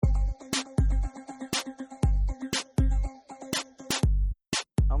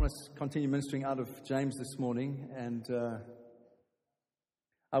to continue ministering out of James this morning, and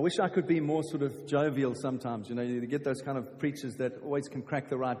I wish I could be more sort of jovial sometimes. You know, you get those kind of preachers that always can crack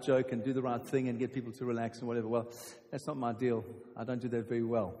the right joke and do the right thing and get people to relax and whatever. Well, that's not my deal. I don't do that very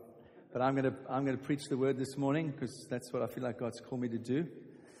well. But I'm going to preach the word this morning because that's what I feel like God's called me to do.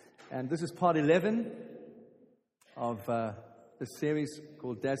 And this is part 11 of the series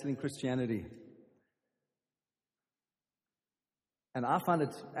called Dazzling Christianity. And I find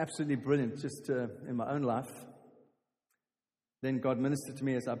it absolutely brilliant just in my own life. Then God ministered to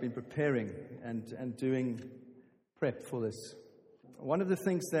me as I've been preparing and doing prep for this. One of the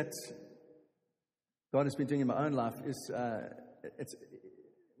things that God has been doing in my own life is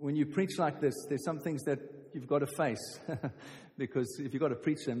when you preach like this, there's some things that you've got to face. Because if you've got to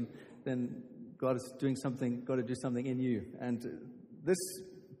preach them, then God is doing something, got to do something in you. And this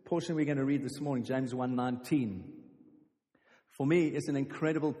portion we're going to read this morning, James 1:19, for me is an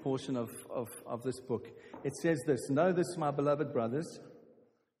incredible portion of this book. It says this: "Know this, my beloved brothers,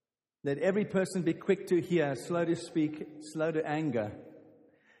 let every person be quick to hear, slow to speak, slow to anger.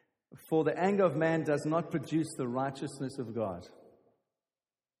 For the anger of man does not produce the righteousness of God."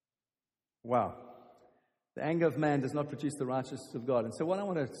 Wow. The anger of man does not produce the righteousness of God. And so what I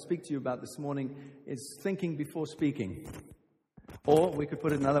want to speak to you about this morning is thinking before speaking. Or we could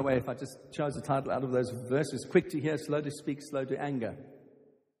put it another way if I just chose a title out of those verses: quick to hear, slow to speak, slow to anger.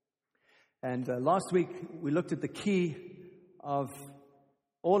 And last week we looked at the key of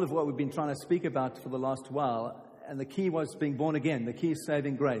all of what we've been trying to speak about for the last while. And the key was being born again. The key is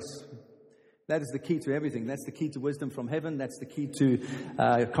saving grace. That is the key to everything. That's the key to wisdom from heaven. That's the key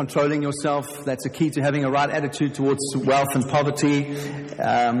to controlling yourself. That's the key to having a right attitude towards wealth and poverty.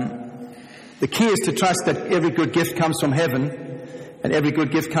 The key is to trust that every good gift comes from heaven. And every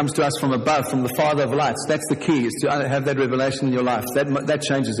good gift comes to us from above, from the Father of lights. That's the key, is to have that revelation in your life. That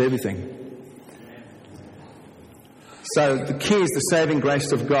changes everything. So the key is the saving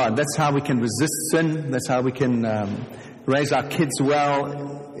grace of God. That's how we can resist sin. That's how we can raise our kids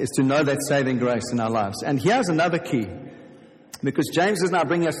well, is to know that saving grace in our lives. And here's another key. Because James is now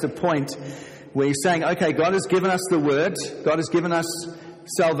bringing us to the point where he's saying, okay, God has given us the word. God has given us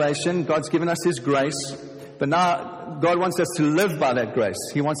salvation. God's given us His grace. But now God wants us to live by that grace.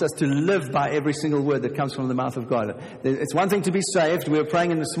 He wants us to live by every single word that comes from the mouth of God. It's one thing to be saved. We were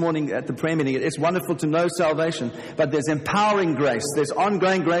praying in this morning at the prayer meeting. It's wonderful to know salvation. But there's empowering grace. There's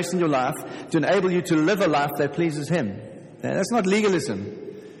ongoing grace in your life to enable you to live a life that pleases Him. Now, that's not legalism.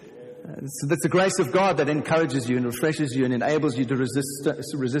 That's the grace of God that encourages you and refreshes you and enables you to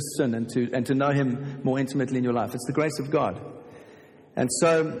resist sin and to know Him more intimately in your life. It's the grace of God. And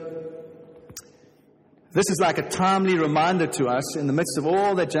so this is like a timely reminder to us in the midst of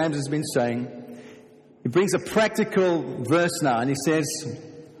all that James has been saying. He brings a practical verse now, and he says,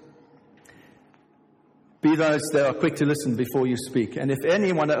 "Be those that are quick to listen before you speak." And if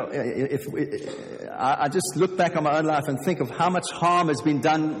anyone, I just look back on my own life and think of how much harm has been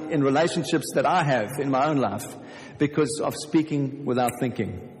done in relationships that I have in my own life because of speaking without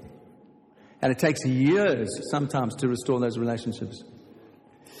thinking. And it takes years sometimes to restore those relationships.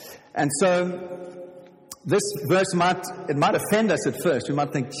 And so this verse might offend us at first. We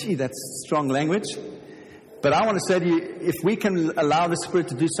might think, gee, that's strong language. But I want to say to you, if we can allow the Spirit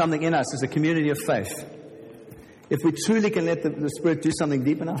to do something in us as a community of faith, if we truly can let the Spirit do something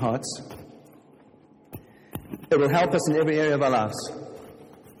deep in our hearts, it will help us in every area of our lives.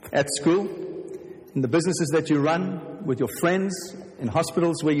 At school, in the businesses that you run, with your friends, in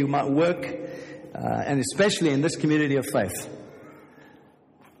hospitals where you might work, and especially in this community of faith.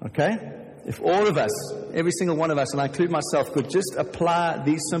 Okay? If all of us, every single one of us, and I include myself, could just apply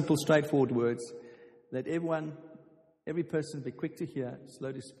these simple, straightforward words, let every person be quick to hear,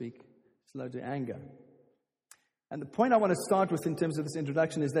 slow to speak, slow to anger. And the point I want to start with in terms of this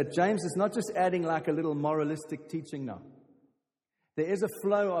introduction is that James is not just adding like a little moralistic teaching now. There is a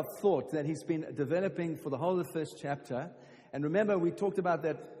flow of thought that he's been developing for the whole of the first chapter. And remember, we talked about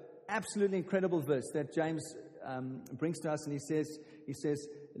that absolutely incredible verse that James brings to us, and he says,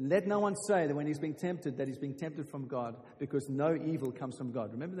 let no one say that when he's being tempted, that he's being tempted from God, because no evil comes from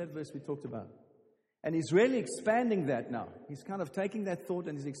God. Remember that verse we talked about? And he's really expanding that now. He's kind of taking that thought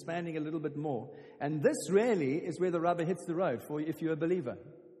and he's expanding a little bit more. And this really is where the rubber hits the road for if you're a believer.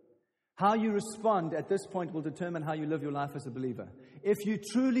 How you respond at this point will determine how you live your life as a believer. If you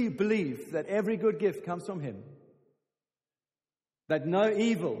truly believe that every good gift comes from Him, that no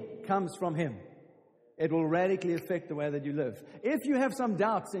evil comes from Him, it will radically affect the way that you live. If you have some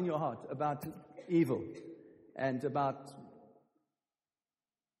doubts in your heart about evil and about,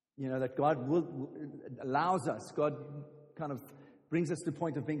 that God allows us, God kind of brings us to the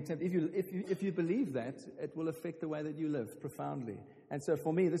point of being tempted. If you believe that, it will affect the way that you live profoundly. And so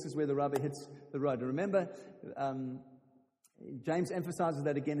for me, this is where the rubber hits the road. And remember, James emphasizes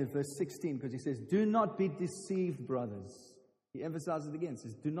that again in verse 16, because he says, do not be deceived, brothers. He emphasizes it again. He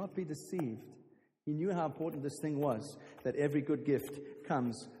says, do not be deceived. He knew how important this thing was, that every good gift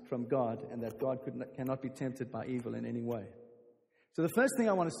comes from God, and that God cannot be tempted by evil in any way. So the first thing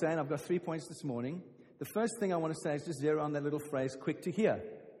I want to say, and I've got 3 points this morning, the first thing I want to say is just zero on that little phrase, quick to hear.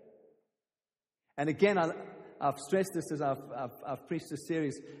 And again, I've stressed this as I've preached this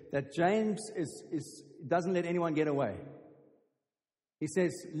series, that James doesn't let anyone get away. He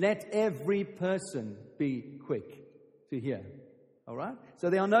says, let every person be quick to hear. All right?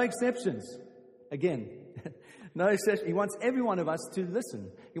 So there are no exceptions. Again, no exception. He wants every one of us to listen.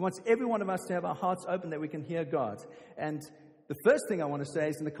 He wants every one of us to have our hearts open that we can hear God. And the first thing I want to say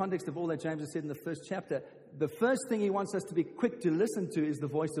is, in the context of all that James has said in the first chapter, the first thing he wants us to be quick to listen to is the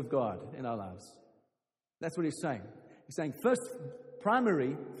voice of God in our lives. That's what he's saying. He's saying first,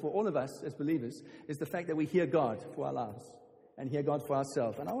 primary for all of us as believers is the fact that we hear God for our lives and hear God for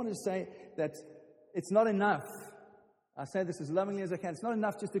ourselves. And I want to say that it's not enough. I say this as lovingly as I can. It's not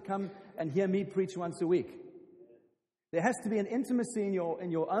enough just to come and hear me preach once a week. There has to be an intimacy in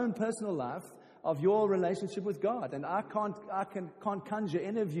your own personal life of your relationship with God. And I can't conjure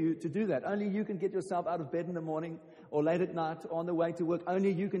any of you to do that. Only you can get yourself out of bed in the morning or late at night or on the way to work.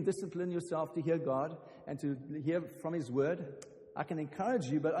 Only you can discipline yourself to hear God and to hear from His Word. I can encourage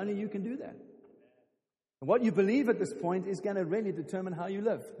you, but only you can do that. And what you believe at this point is going to really determine how you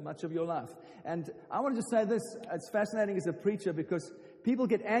live much of your life. And I want to just say this. It's fascinating as a preacher because people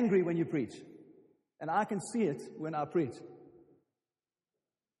get angry when you preach. And I can see it when I preach.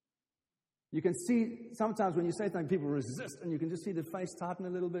 You can see sometimes when you say something, people resist, and you can just see the face tighten a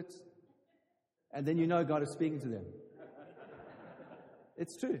little bit. And then you know God is speaking to them.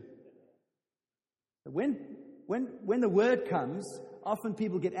 It's true. When the word comes, often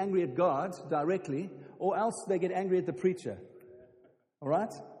people get angry at God directly, or else they get angry at the preacher. All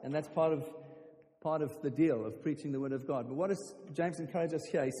right? And that's part of the deal of preaching the word of God. But what does James encourage us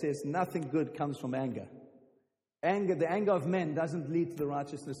here? He says, nothing good comes from anger. The anger of men doesn't lead to the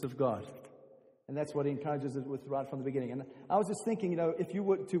righteousness of God. And that's what he encourages us with right from the beginning. And I was just thinking, if you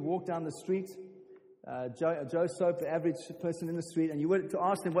were to walk down the street, Joe Soap, the average person in the street, and you were to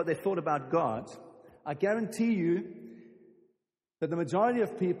ask them what they thought about God, I guarantee you that the majority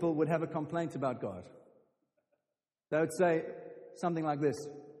of people would have a complaint about God. They would say something like this: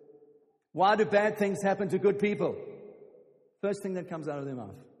 why do bad things happen to good people? First thing that comes out of their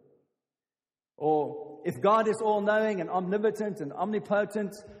mouth. Or, if God is all-knowing and omnipotent and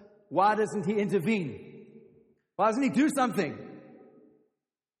omnipotent, why doesn't He intervene? Why doesn't He do something?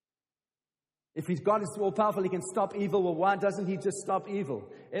 If God is all-powerful, He can stop evil, well, why doesn't He just stop evil?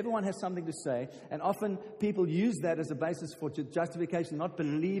 Everyone has something to say, and often people use that as a basis for justification, not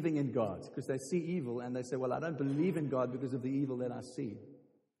believing in God, because they see evil, and they say, well, I don't believe in God because of the evil that I see.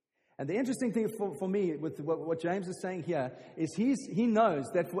 And the interesting thing for me with what James is saying here is he knows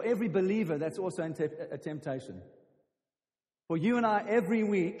that for every believer, that's also a temptation. For you and I, every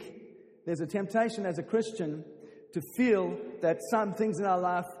week, there's a temptation as a Christian to feel that some things in our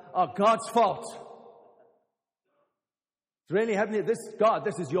life are God's fault. It's really happening. This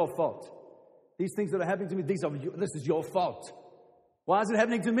is your fault. These things that are happening to me, this is your fault. Why is it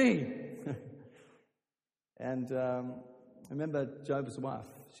happening to me? And I remember Job's wife.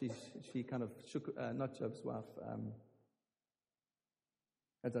 She kind of shook, not Job's wife.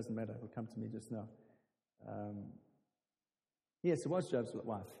 That doesn't matter. It'll come to me just now. Yes, it was Job's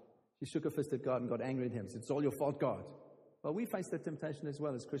wife. She shook her fist at God and got angry at him. Said, it's all your fault, God. Well, we face that temptation as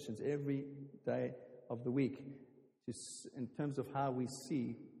well as Christians every day of the week, just in terms of how we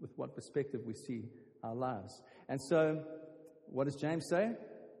see, with what perspective we see our lives. And so, what does James say?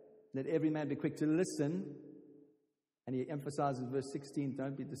 Let every man be quick to listen. And he emphasizes in verse 16,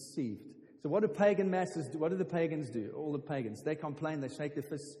 don't be deceived. So what do the pagans do? All the pagans. They complain, they shake their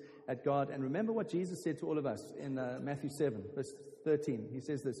fists at God. And remember what Jesus said to all of us in Matthew 7, verse 13. He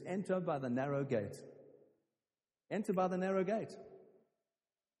says this, enter by the narrow gate. Enter by the narrow gate.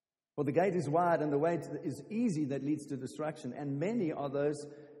 For the gate is wide and the way is easy that leads to destruction. And many are those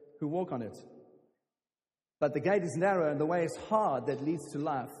who walk on it. But the gate is narrow and the way is hard that leads to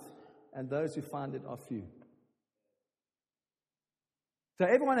life. And those who find it are few. So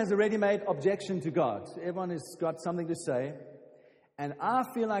everyone has a ready-made objection to God. Everyone has got something to say. And I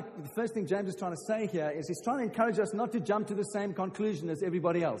feel like the first thing James is trying to say here is he's trying to encourage us not to jump to the same conclusion as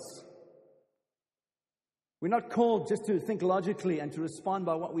everybody else. We're not called just to think logically and to respond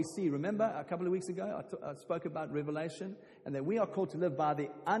by what we see. Remember, a couple of weeks ago, I spoke about revelation, and that we are called to live by the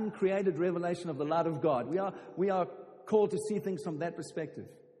uncreated revelation of the light of God. We are called to see things from that perspective.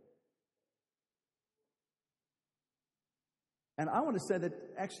 And I want to say that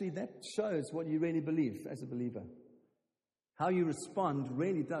actually that shows what you really believe as a believer. How you respond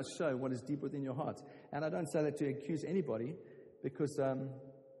really does show what is deep within your heart. And I don't say that to accuse anybody, because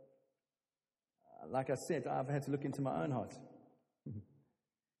like I said, I've had to look into my own heart.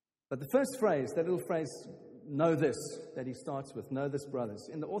 But the first phrase, that little phrase, know this, that he starts with, know this, brothers.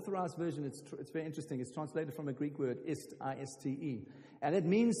 In the Authorized Version, it's very interesting. It's translated from a Greek word, ist, I-S-T-E. And it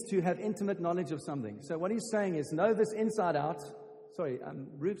means to have intimate knowledge of something. So what he's saying is, know this inside out. Sorry,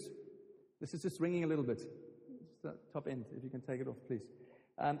 Rubes, this is just ringing a little bit. It's the top end, if you can take it off, please.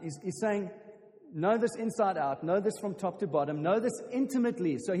 He's saying, know this inside out, know this from top to bottom, know this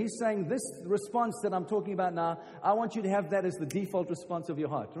intimately. So he's saying this response that I'm talking about now, I want you to have that as the default response of your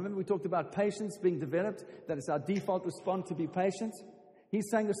heart. Remember we talked about patience being developed, that it's our default response to be patient? He's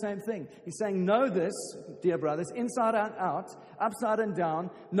saying the same thing. He's saying, know this, dear brothers, inside and out, upside and down,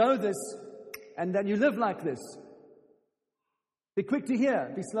 know this, and then you live like this. Be quick to hear,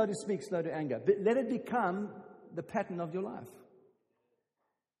 be slow to speak, slow to anger. Let it become the pattern of your life.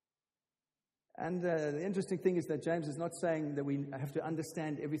 And the interesting thing is that James is not saying that we have to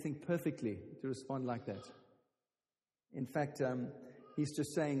understand everything perfectly to respond like that. In fact, he's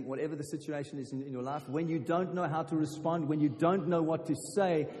just saying whatever the situation is in your life, when you don't know how to respond, when you don't know what to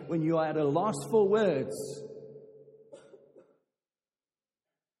say, when you are at a loss for words,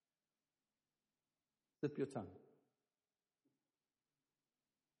 slip your tongue.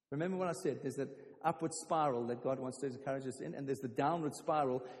 Remember what I said, there's that upward spiral that God wants to encourage us in, and there's the downward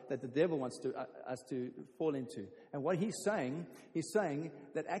spiral that the devil wants us to fall into. And what he's saying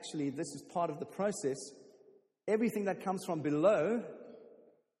that actually this is part of the process. Everything that comes from below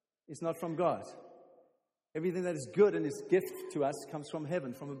is not from God. Everything that is good and is gift to us comes from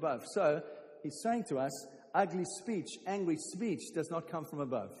heaven, from above. So he's saying to us, ugly speech, angry speech does not come from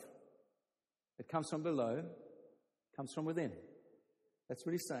above. It comes from below, comes from within. That's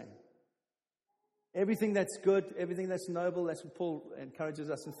what he's saying. Everything that's good, everything that's noble, that's what Paul encourages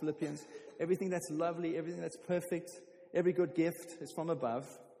us in Philippians. Everything that's lovely, everything that's perfect, every good gift is from above.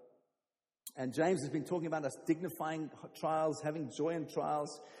 And James has been talking about us dignifying trials, having joy in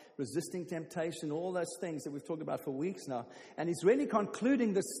trials, resisting temptation, all those things that we've talked about for weeks now. And he's really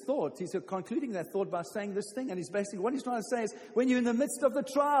concluding this thought. He's concluding that thought by saying this thing. And he's basically, what he's trying to say is, when you're in the midst of the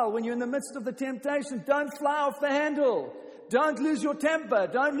trial, when you're in the midst of the temptation, don't fly off the handle. Don't lose your temper.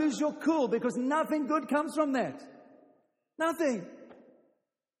 Don't lose your cool, because nothing good comes from that. Nothing.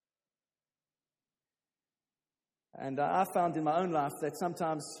 And I found in my own life that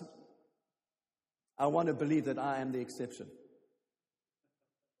sometimes I want to believe that I am the exception.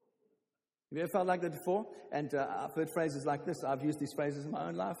 Have you ever felt like that before? And I've heard phrases like this. I've used these phrases in my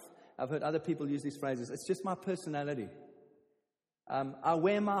own life. I've heard other people use these phrases. It's just my personality. I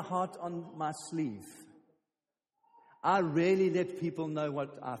wear my heart on my sleeve. I rarely let people know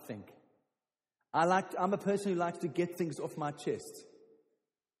what I think. I'm a person who likes to get things off my chest.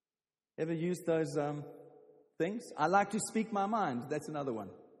 Ever used those things? I like to speak my mind. That's another one.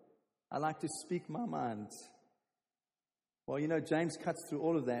 I like to speak my mind. Well, you know, James cuts through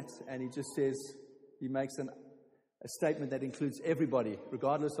all of that, and he just says, he makes a statement that includes everybody,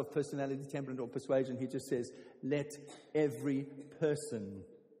 regardless of personality, temperament, or persuasion. He just says, let every person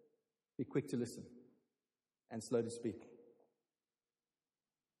be quick to listen and slow to speak.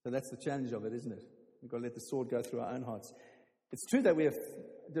 So that's the challenge of it, isn't it? We've got to let the sword go through our own hearts. It's true that we have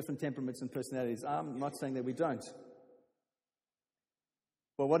different temperaments and personalities. I'm not saying that we don't.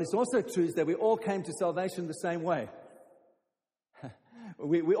 But what is also true is that we all came to salvation the same way.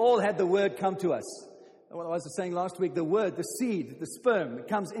 We all had the word come to us. What I was saying last week, the word, the seed, the sperm, it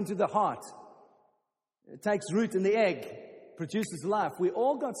comes into the heart. It takes root in the egg, produces life. We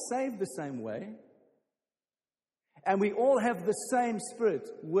all got saved the same way. And we all have the same spirit,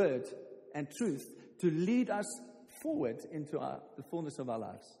 word, and truth to lead us forward into the fullness of our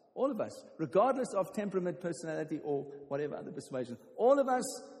lives. All of us, regardless of temperament, personality, or whatever other persuasion. All of us,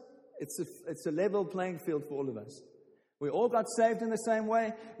 it's a level playing field for all of us. We all got saved in the same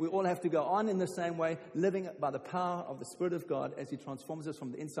way. We all have to go on in the same way, living by the power of the Spirit of God as He transforms us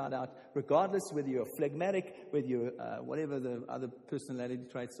from the inside out, regardless whether you're phlegmatic, whether you're whatever the other personality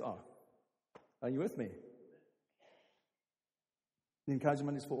traits are. Are you with me? The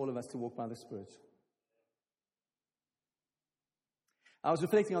encouragement is for all of us to walk by the Spirit. I was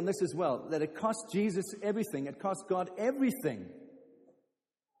reflecting on this as well, that it cost Jesus everything. It cost God everything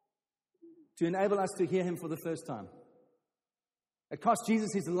to enable us to hear Him for the first time. It cost Jesus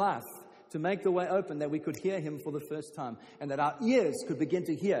His life to make the way open that we could hear Him for the first time, and that our ears could begin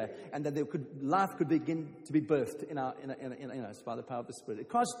to hear, and that life could begin to be birthed in us by the power of the Spirit. It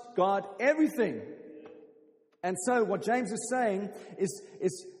cost God everything. And so what James is saying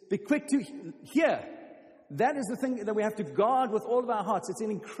is be quick to hear. That is the thing that we have to guard with all of our hearts. It's an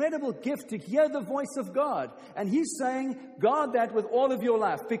incredible gift to hear the voice of God. And He's saying, guard that with all of your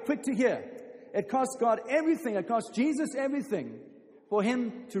life. Be quick to hear. It cost God everything. It cost Jesus everything for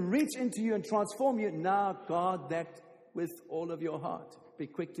Him to reach into you and transform you. Now guard that with all of your heart. Be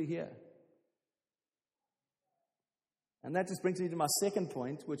quick to hear. And that just brings me to my second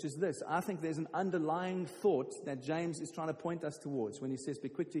point, which is this. I think there's an underlying thought that James is trying to point us towards when he says, be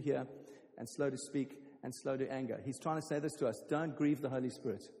quick to hear and slow to speak and slow to anger. He's trying to say this to us. Don't grieve the Holy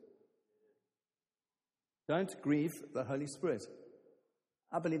Spirit. Don't grieve the Holy Spirit.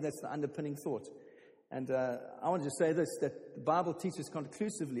 I believe that's the underpinning thought. And I want to just say this, that the Bible teaches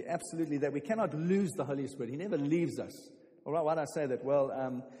conclusively, absolutely, that we cannot lose the Holy Spirit. He never leaves us. All right, why do I say that?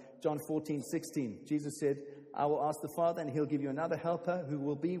 Well, John 14:16, Jesus said, I will ask the Father, and He'll give you another helper who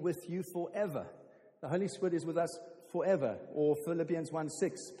will be with you forever. The Holy Spirit is with us forever. Or Philippians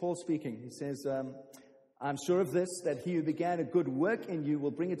 1:6, Paul speaking, he says, I'm sure of this, that He who began a good work in you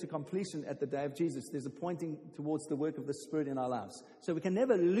will bring it to completion at the day of Jesus. There's a pointing towards the work of the Spirit in our lives. So we can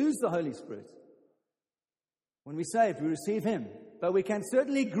never lose the Holy Spirit. When we say it, we receive Him. But we can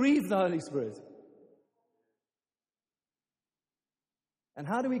certainly grieve the Holy Spirit. And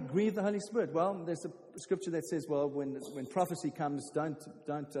how do we grieve the Holy Spirit? Well, there's a scripture that says, well, when prophecy comes, don't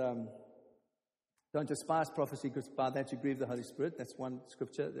despise prophecy, because by that you grieve the Holy Spirit. That's one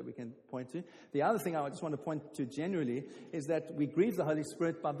scripture that we can point to. The other thing I just want to point to generally is that we grieve the Holy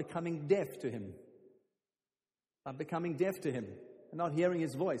Spirit by becoming deaf to Him. By becoming deaf to Him and not hearing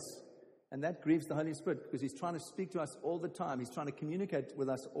His voice. And that grieves the Holy Spirit because He's trying to speak to us all the time. He's trying to communicate with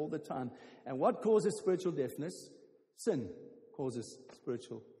us all the time. And what causes spiritual deafness? Sin causes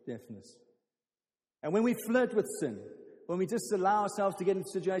spiritual deafness. And when we flirt with sin, when we just allow ourselves to get into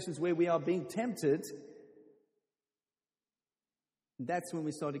situations where we are being tempted, that's when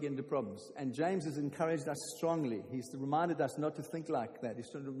we start to get into problems. And James has encouraged us strongly. He's reminded us not to think like that.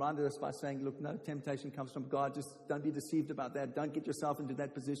 He's reminded us by saying, look, no temptation comes from God. Just don't be deceived about that. Don't get yourself into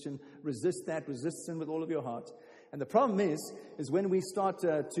that position. Resist that. Resist sin with all of your heart. And the problem is when we start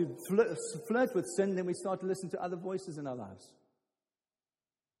to flirt with sin, then we start to listen to other voices in our lives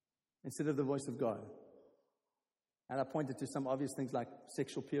instead of the voice of God. And I pointed to some obvious things like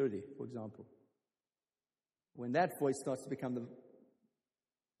sexual purity, for example. When that voice starts to become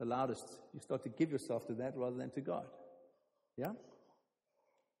the loudest, you start to give yourself to that rather than to God. Yeah?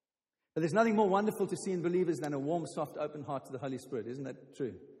 But there's nothing more wonderful to see in believers than a warm, soft, open heart to the Holy Spirit. Isn't that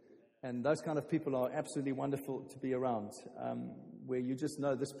true? And those kind of people are absolutely wonderful to be around, where you just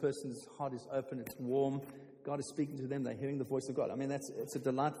know this person's heart is open, it's warm, God is speaking to them, they're hearing the voice of God. I mean, it's a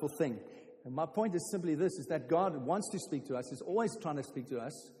delightful thing. And my point is simply this, is that God wants to speak to us, He's always trying to speak to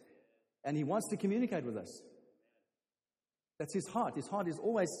us, and He wants to communicate with us. That's His heart. His heart is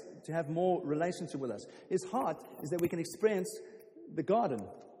always to have more relationship with us. His heart is that we can experience the garden.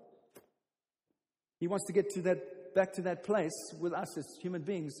 He wants to get back to that place with us as human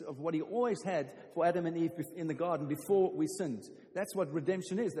beings of what He always had for Adam and Eve in the garden before we sinned. That's what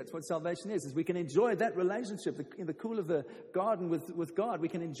redemption is. That's what salvation is we can enjoy that relationship in the cool of the garden with God. We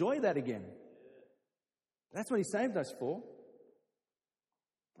can enjoy that again. That's what He saved us for.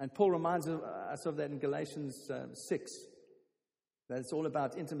 And Paul reminds us of that in Galatians 6. That it's all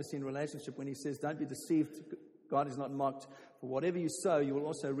about intimacy and relationship when he says, don't be deceived. God is not mocked. For whatever you sow, you will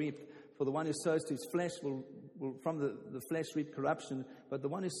also reap. For the one who sows to his flesh will from the flesh reap corruption. But the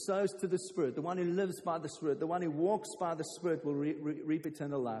one who sows to the Spirit, the one who lives by the Spirit, the one who walks by the Spirit will reap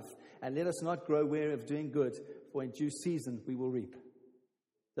eternal life. And let us not grow weary of doing good, for in due season we will reap.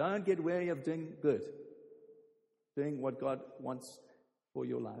 Don't get weary of doing good. Doing what God wants for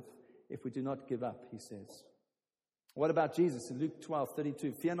your life. If we do not give up, he says. What about Jesus in Luke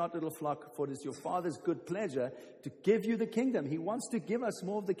 12:32? Fear not, little flock, for it is your Father's good pleasure to give you the kingdom. He wants to give us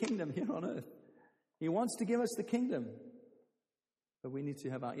more of the kingdom here on earth. He wants to give us the kingdom. But we need to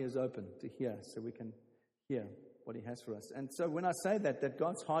have our ears open to hear so we can hear what he has for us. And so when I say that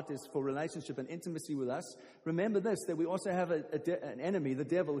God's heart is for relationship and intimacy with us, remember this, that we also have an enemy, the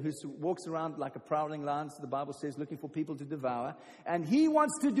devil, who walks around like a prowling lion, the Bible says, looking for people to devour. And he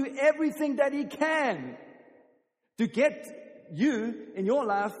wants to do everything that he can to get you in your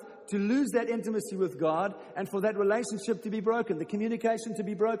life to lose that intimacy with God and for that relationship to be broken, the communication to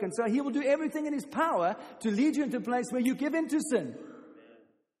be broken. So he will do everything in his power to lead you into a place where you give in to sin.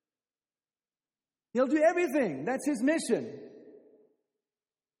 He'll do everything. That's his mission.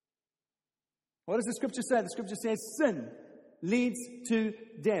 What does the scripture say? The scripture says sin leads to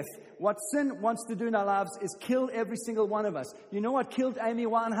death. What sin wants to do in our lives is kill every single one of us. You know what killed Amy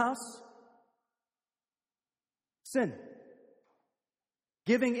Winehouse? Sin.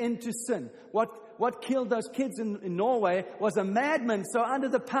 Giving in to sin. What killed those kids in Norway was a madman so under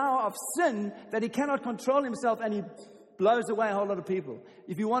the power of sin that he cannot control himself and he blows away a whole lot of people.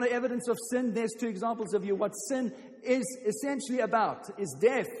 If you want evidence of sin, there's two examples of you. What sin is essentially about is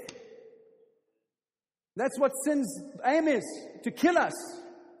death. That's what sin's aim is, to kill us.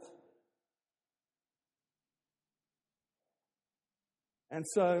 And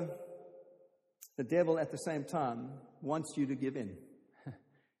so, the devil at the same time wants you to give in.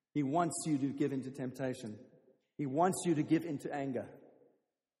 He wants you to give in to temptation. He wants you to give in to anger.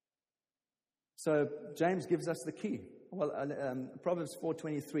 So, James gives us the key. Well, Proverbs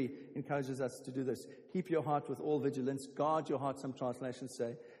 4:23 encourages us to do this. Keep your heart with all vigilance. Guard your heart, some translations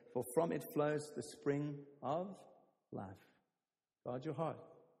say, for from it flows the spring of life. Guard your heart.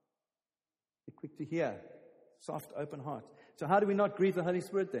 Be quick to hear. Soft, open heart. So how do we not grieve the Holy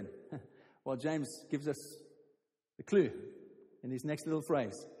Spirit then? Well, James gives us the clue in his next little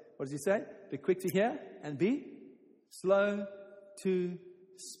phrase. What does he say? Be quick to hear and be slow to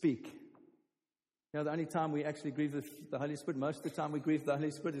speak. You know, the only time we actually grieve the Holy Spirit, most of the time we grieve the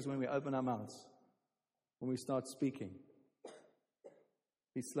Holy Spirit is when we open our mouths, when we start speaking.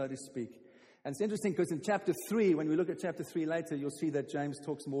 Be slow to speak. And it's interesting because in chapter 3, when we look at chapter 3 later, you'll see that James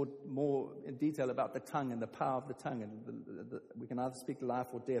talks more in detail about the tongue and the power of the tongue. And we can either speak life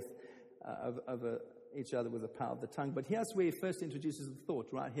or death over each other with the power of the tongue. But here's where he first introduces the thought,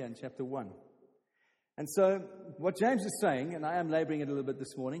 right here in chapter 1. And so what James is saying, and I am laboring it a little bit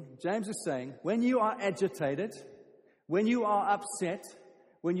this morning, James is saying, when you are agitated, when you are upset,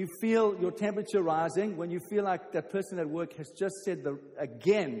 when you feel your temperature rising, when you feel like that person at work has just said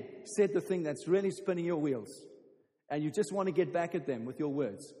the thing that's really spinning your wheels, and you just want to get back at them with your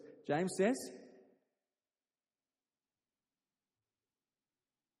words, James says,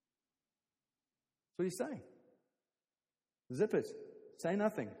 what he's saying. Zip it. Say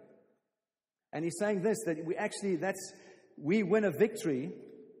nothing. And he's saying this, that we win a victory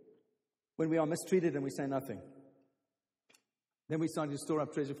when we are mistreated and we say nothing. Then we start to store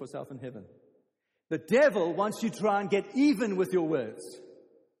up treasure for self in heaven. The devil wants you to try and get even with your words.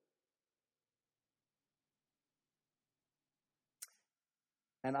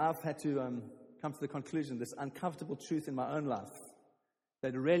 And I've had to come to the conclusion, this uncomfortable truth in my own life,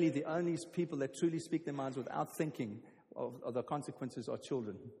 that really the only people that truly speak their minds without thinking of the consequences are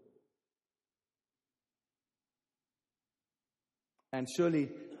children. And surely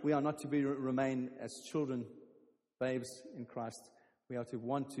we are not to remain as children, babes in Christ. We are to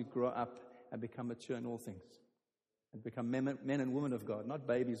want to grow up and become mature in all things. And become men and women of God. Not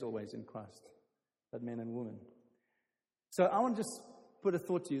babies always in Christ, but men and women. So I want to just put a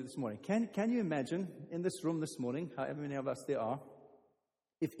thought to you this morning. Can you imagine in this room this morning, however many of us there are,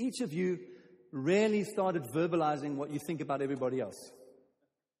 if each of you really started verbalizing what you think about everybody else?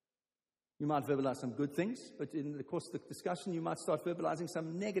 You might verbalize some good things, but in the course of the discussion, you might start verbalizing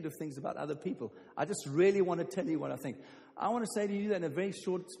some negative things about other people. I just really want to tell you what I think. I want to say to you that in a very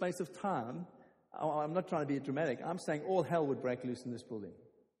short space of time, I'm not trying to be dramatic, I'm saying all hell would break loose in this building.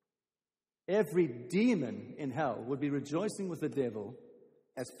 Every demon in hell would be rejoicing with the devil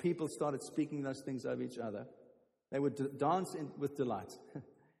as people started speaking those things over each other. They would dance with delight.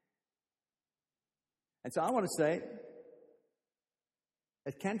 And so I want to say,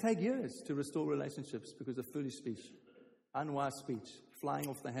 it can take years to restore relationships because of foolish speech, unwise speech, flying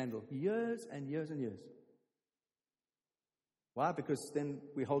off the handle. Years and years and years. Why? Because then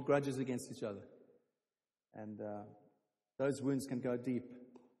we hold grudges against each other. And those wounds can go deep.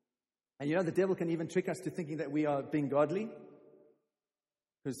 And you know, the devil can even trick us to thinking that we are being godly.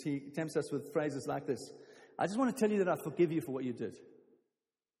 Because he tempts us with phrases like this. I just want to tell you that I forgive you for what you did.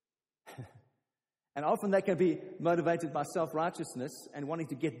 And often that can be motivated by self-righteousness and wanting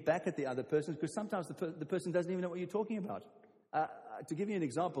to get back at the other person, because sometimes the person doesn't even know what you're talking about. To give you an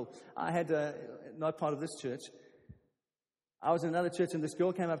example, I had, not part of this church, I was in another church and this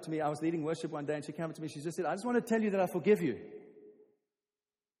girl came up to me. I was leading worship one day and she came up to me. She just said, I just want to tell you that I forgive you.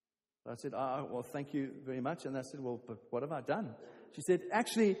 I said, well, thank you very much. And I said, well, but what have I done? She said,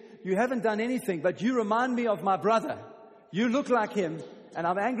 actually, you haven't done anything, but you remind me of my brother. You look like him. And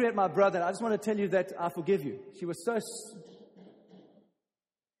I'm angry at my brother. I just want to tell you that I forgive you. She was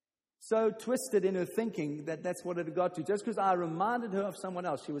so twisted in her thinking that that's what it got to. Just because I reminded her of someone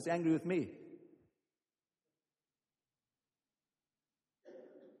else, she was angry with me.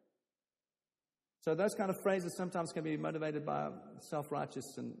 So those kind of phrases sometimes can be motivated by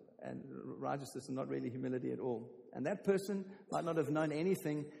self-righteousness and righteousness and not really humility at all. And that person might not have known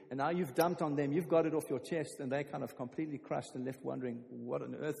anything, and now you've dumped on them, you've got it off your chest, and they're kind of completely crushed and left wondering, what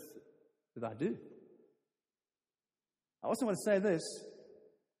on earth did I do? I also want to say this,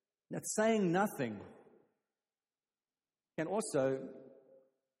 that saying nothing can also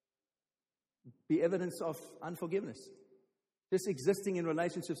be evidence of unforgiveness. Just existing in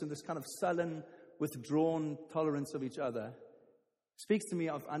relationships in this kind of sullen, withdrawn tolerance of each other speaks to me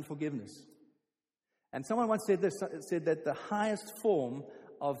of unforgiveness. And someone once said this, said that the highest form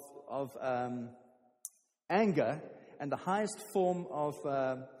of anger and the highest form of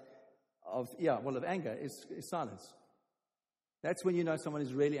anger is silence. That's when you know someone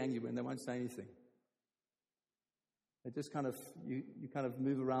is really angry, when they won't say anything. They just kind of, you kind of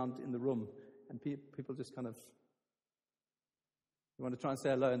move around in the room, and people just kind of, you want to try and say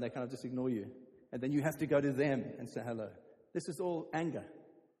hello, and they kind of just ignore you. And then you have to go to them and say hello. This is all anger.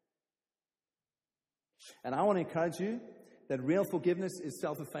 And I want to encourage you that real forgiveness is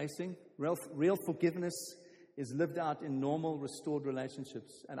self-effacing. Real forgiveness is lived out in normal, restored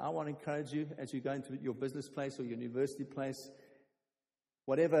relationships. And I want to encourage you, as you go into your business place or your university place,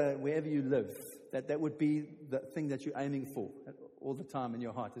 wherever you live, that would be the thing that you're aiming for all the time in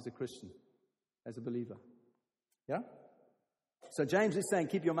your heart as a Christian, as a believer. Yeah? So James is saying,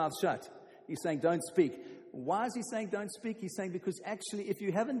 keep your mouth shut. He's saying, don't speak. Why is he saying don't speak? He's saying because actually, if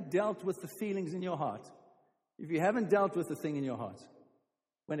you haven't dealt with the feelings in your heart, if you haven't dealt with the thing in your heart,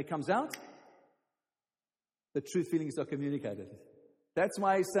 when it comes out, the true feelings are communicated. That's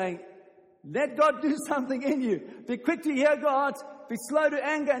why he's saying, let God do something in you. Be quick to hear God. Be slow to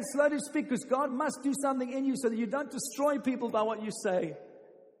anger and slow to speak, because God must do something in you so that you don't destroy people by what you say.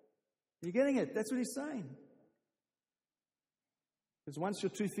 You're getting it? That's what he's saying. Because once your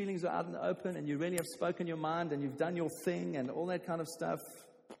true feelings are out in the open and you really have spoken your mind and you've done your thing and all that kind of stuff,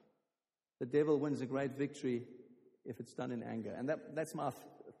 the devil wins a great victory if it's done in anger. And that's my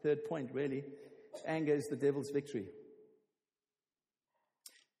third point, really. Anger is the devil's victory.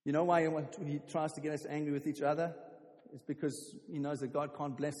 You know why he tries to get us angry with each other? It's because he knows that God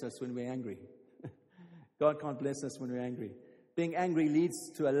can't bless us when we're angry. God can't bless us when we're angry. Being angry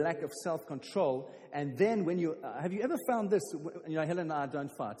leads to a lack of self-control. And then when have you ever found this? You know, Helen and I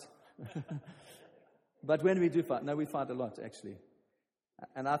don't fight. But when we do fight, no, we fight a lot, actually.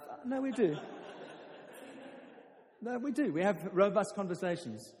 And no, we do. No, we do. We have robust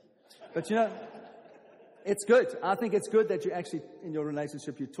conversations. But you know, it's good. I think it's good that you actually, in your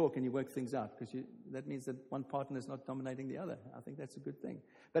relationship, you talk and you work things out, because that means that one partner is not dominating the other. I think that's a good thing.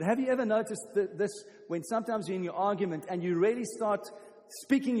 But have you ever noticed this, when sometimes you're in your argument and you really start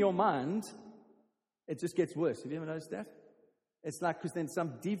speaking your mind, it just gets worse. Have you ever noticed that? It's like, because then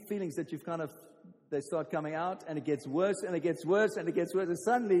some deep feelings that you've kind of, they start coming out, and it gets worse, and it gets worse, and it gets worse. And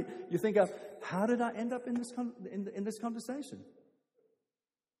suddenly you think of, how did I end up in this conversation?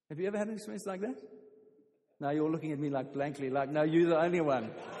 Have you ever had an experience like that? Now you're looking at me like blankly, like, no, you're the only one.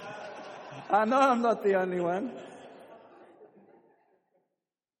 I know I'm not the only one.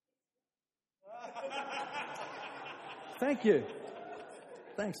 Thank you.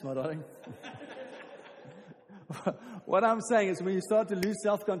 Thanks, my darling. What I'm saying is, when you start to lose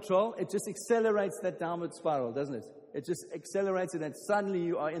self-control, it just accelerates that downward spiral, doesn't it? It just accelerates it, and suddenly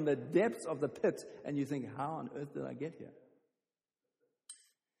you are in the depths of the pit, and you think, how on earth did I get here?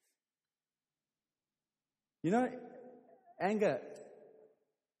 You know, anger.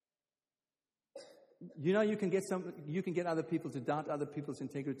 You know, you can get other people to doubt other people's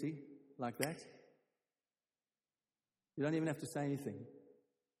integrity like that. You don't even have to say anything.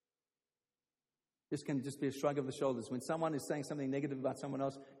 This can just be a shrug of the shoulders. When someone is saying something negative about someone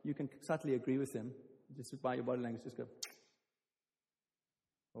else, you can subtly agree with them. Just by your body language, just go,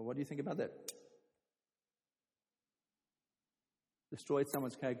 well, what do you think about that? Destroyed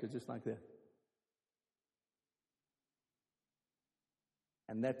someone's character just like that.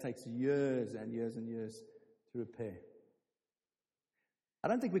 And that takes years and years and years to repair. I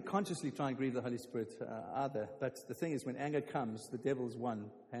don't think we consciously try and grieve the Holy Spirit either. But the thing is, when anger comes, the devil's won,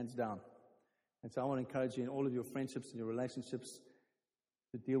 hands down. And so I want to encourage you in all of your friendships and your relationships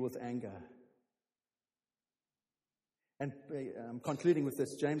to deal with anger. And I'm concluding with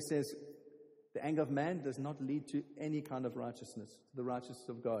this. James says, the anger of man does not lead to any kind of righteousness, to the righteousness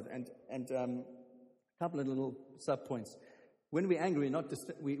of God. And a couple of little sub-points. When we're angry,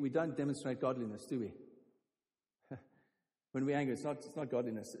 we don't demonstrate godliness, do we? When we're angry, it's not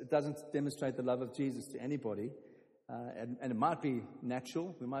godliness. It doesn't demonstrate the love of Jesus to anybody. And it might be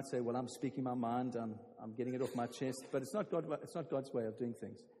natural. We might say, well, I'm speaking my mind, I'm getting it off my chest, but it's not God's way of doing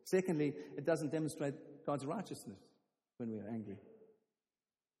things. Secondly, it doesn't demonstrate God's righteousness when we are angry.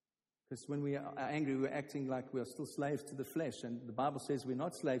 Because when we are angry, we're acting like we are still slaves to the flesh. And the Bible says we're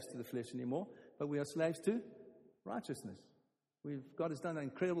not slaves to the flesh anymore, but we are slaves to righteousness. God has done an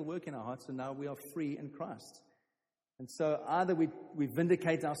incredible work in our hearts, and now we are free in Christ. And so either we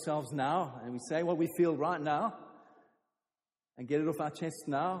vindicate ourselves now, and we say what we feel right now, and get it off our chest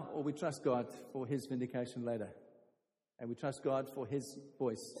now, or we trust God for His vindication later. And we trust God for His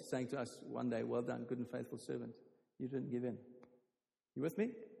voice saying to us one day, well done, good and faithful servant. You didn't give in. You with me?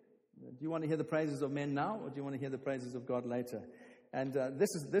 Do you want to hear the praises of men now, or do you want to hear the praises of God later? And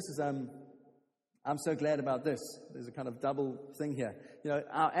I'm so glad about this. There's a kind of double thing here.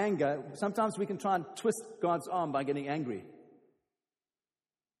 Our anger, sometimes we can try and twist God's arm by getting angry.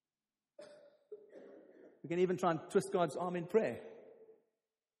 We can even try and twist God's arm in prayer,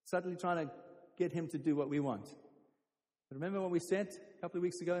 subtly trying to get Him to do what we want. But remember what we said a couple of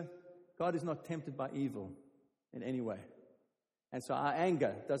weeks ago? God is not tempted by evil in any way. And so our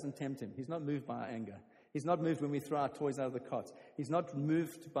anger doesn't tempt Him. He's not moved by our anger. He's not moved when we throw our toys out of the cot. He's not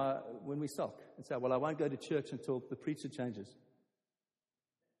moved by when we sulk and say, well, I won't go to church until the preacher changes.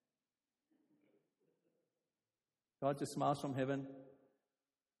 God just smiles from heaven.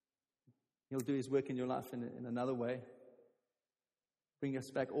 He'll do His work in your life in another way. Bring us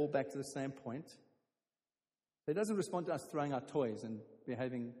all back to the same point. He doesn't respond to us throwing our toys and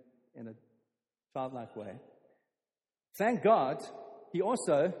behaving in a childlike way. Thank God, He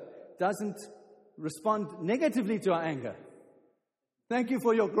also doesn't respond negatively to our anger. Thank you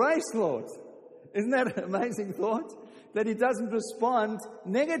for your grace, Lord. Isn't that an amazing thought? That He doesn't respond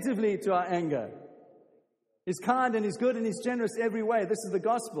negatively to our anger. He's kind and He's good and He's generous every way. This is the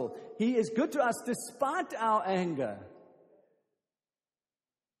gospel. He is good to us despite our anger.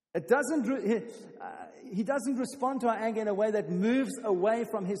 He doesn't respond to our anger in a way that moves away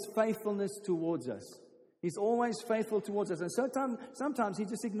from His faithfulness towards us. He's always faithful towards us. And sometimes He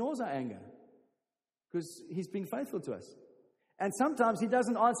just ignores our anger because He's being faithful to us. And sometimes He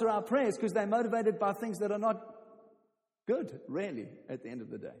doesn't answer our prayers because they're motivated by things that are not good, really, at the end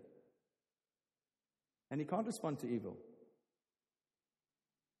of the day. And He can't respond to evil.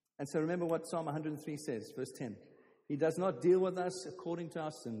 And so remember what Psalm 103 says, verse 10. He does not deal with us according to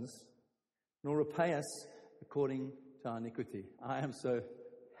our sins, nor repay us according to our iniquity. I am so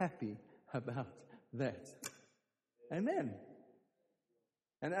happy about that. Amen.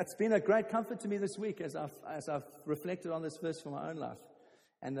 And that's been a great comfort to me this week as I've reflected on this verse for my own life.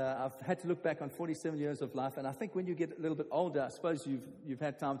 And I've had to look back on 47 years of life. And I think when you get a little bit older, I suppose you've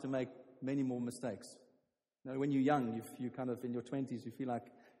had time to make many more mistakes. When you're young, you kind of in your 20s, you feel like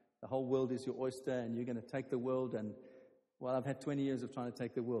the whole world is your oyster and you're going to take the world. And, well, I've had 20 years of trying to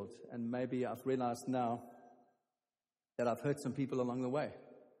take the world. And maybe I've realized now that I've hurt some people along the way.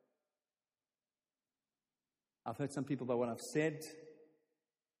 I've hurt some people by what I've said,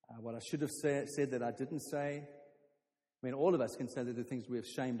 what I should have said that I didn't say. I mean, all of us can say that the things we're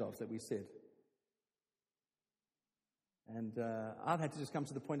ashamed of that we said. And I've had to just come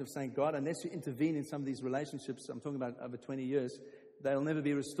to the point of saying, God, unless you intervene in some of these relationships, I'm talking about over 20 years, they'll never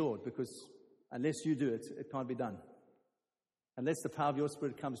be restored because unless you do it, it can't be done. Unless the power of your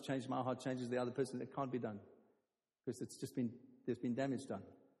Spirit comes, changes my heart, changes the other person, it can't be done. Because there's been damage done.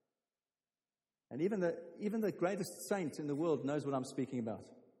 And even the greatest saint in the world knows what I'm speaking about.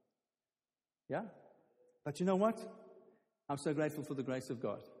 Yeah? But you know what? I'm so grateful for the grace of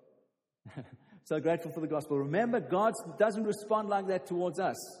God. So grateful for the gospel. Remember, God doesn't respond like that towards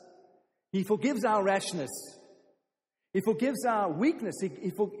us. He forgives our rashness. He forgives our weakness.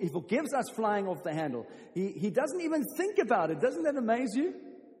 He forgives us flying off the handle. He doesn't even think about it. Doesn't that amaze you?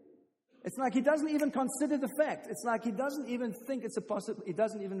 It's like He doesn't even consider the fact. It's like He doesn't even think it's a possible. He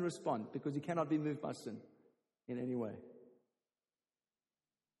doesn't even respond because He cannot be moved by sin in any way.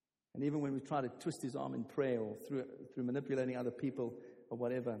 And even when we try to twist His arm in prayer or through manipulating other people or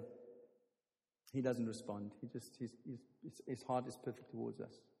whatever, He doesn't respond. His heart is perfect towards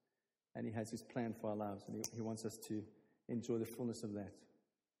us. And He has His plan for our lives. And He wants us to enjoy the fullness of that.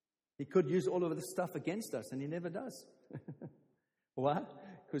 He could use all of this stuff against us, and He never does. Why?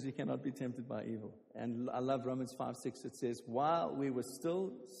 Because He cannot be tempted by evil. And I love Romans 5:6. It says, while we were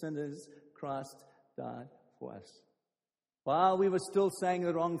still sinners, Christ died for us. While we were still saying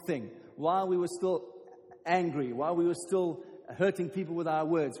the wrong thing, while we were still angry, while we were still hurting people with our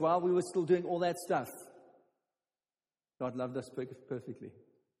words, while we were still doing all that stuff, God loved us perfectly.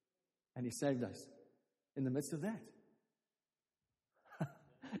 And He saved us in the midst of that.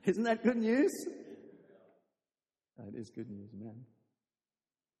 Isn't that good news? That is good news, man.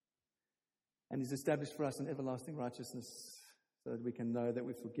 And He's established for us an everlasting righteousness so that we can know that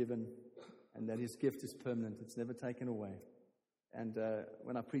we're forgiven and that His gift is permanent. It's never taken away. And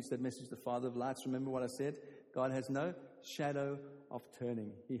when I preached that message, the Father of lights, remember what I said? God has no shadow of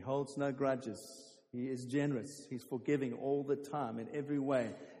turning. He holds no grudges. He is generous. He's forgiving all the time in every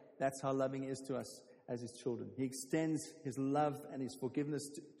way. That's how loving He is to us as His children. He extends His love and His forgiveness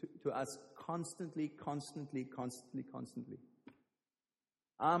to us constantly, constantly, constantly, constantly.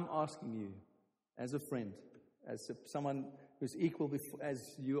 I'm asking you, as a friend, as someone who's equal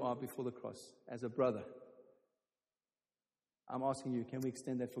as you are before the cross, as a brother, I'm asking you, can we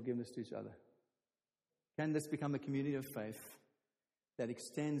extend that forgiveness to each other? Can this become a community of faith that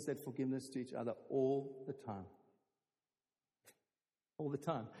extends that forgiveness to each other all the time? All the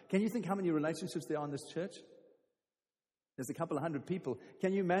time. Can you think how many relationships there are in this church? There's a couple of hundred people.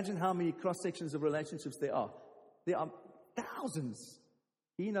 Can you imagine how many cross-sections of relationships there are? There are thousands.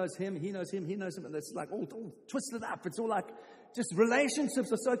 He knows him, he knows him, he knows him, and it's like all twisted up. It's all like, just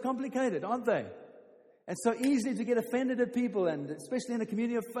relationships are so complicated, aren't they? And so easy to get offended at people, and especially in a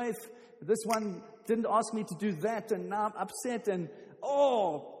community of faith. This one didn't ask me to do that, and now I'm upset, and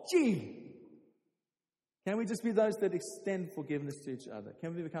oh, gee. Can we just be those that extend forgiveness to each other?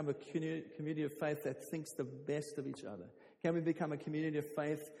 Can we become a community of faith that thinks the best of each other? Can we become a community of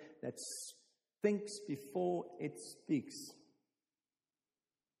faith that thinks before it speaks?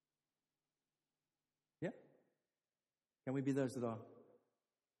 Yeah? Can we be those that are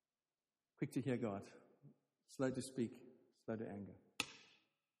quick to hear God, slow to speak, slow to anger?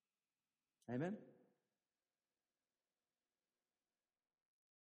 Amen?